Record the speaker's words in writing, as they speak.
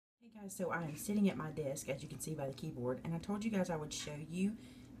Guys, so I am sitting at my desk, as you can see by the keyboard, and I told you guys I would show you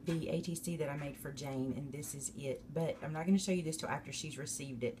the ATC that I made for Jane, and this is it. But I'm not going to show you this till after she's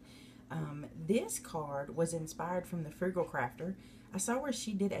received it. This card was inspired from the Frugal Crafter. I saw where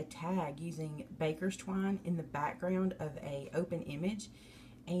she did a tag using baker's twine in the background of a open image,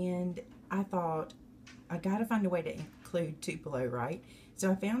 and I thought, I gotta find a way to include Tupelo, right?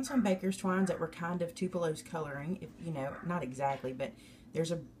 So I found some baker's twines that were kind of Tupelo's coloring, if you know, not exactly, but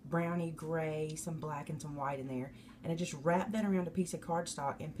there's a brownie gray, some black, and some white in there. And I just wrapped that around a piece of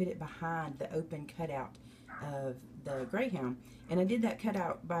cardstock and put it behind the open cutout of the Greyhound. And I did that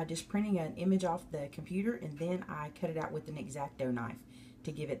cutout by just printing an image off the computer, and then I cut it out with an X-Acto knife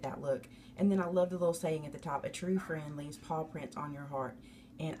to give it that look. And then I love the little saying at the top, "A true friend leaves paw prints on your heart."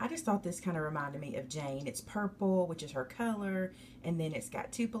 And I just thought this kind of reminded me of Jane. It's purple, which is her color, and then it's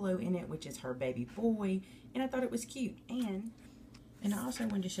got Tupelo in it, which is her baby boy, and I thought it was cute. And I also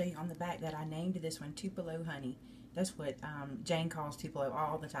wanted to show you on the back that I named this one Tupelo Honey. That's what Jane calls Tupelo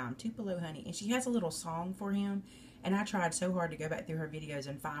all the time, Tupelo Honey. And she has a little song for him, and I tried so hard to go back through her videos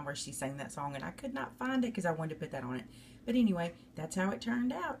and find where she sang that song, and I could not find it because I wanted to put that on it. But anyway, that's how it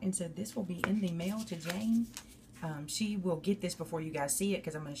turned out, and so this will be in the mail to Jane. She will get this before you guys see it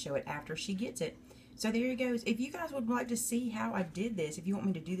because I'm going to show it after she gets it. So there you go. If you guys would like to see how I did this, if you want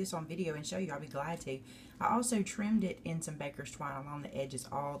me to do this on video and show you, I'll be glad to. I also trimmed it in some baker's twine along the edges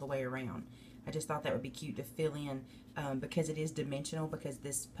all the way around. I just thought that would be cute to fill in because it is dimensional because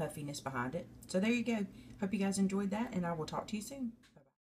this puffiness behind it. So there you go. Hope you guys enjoyed that, and I will talk to you soon.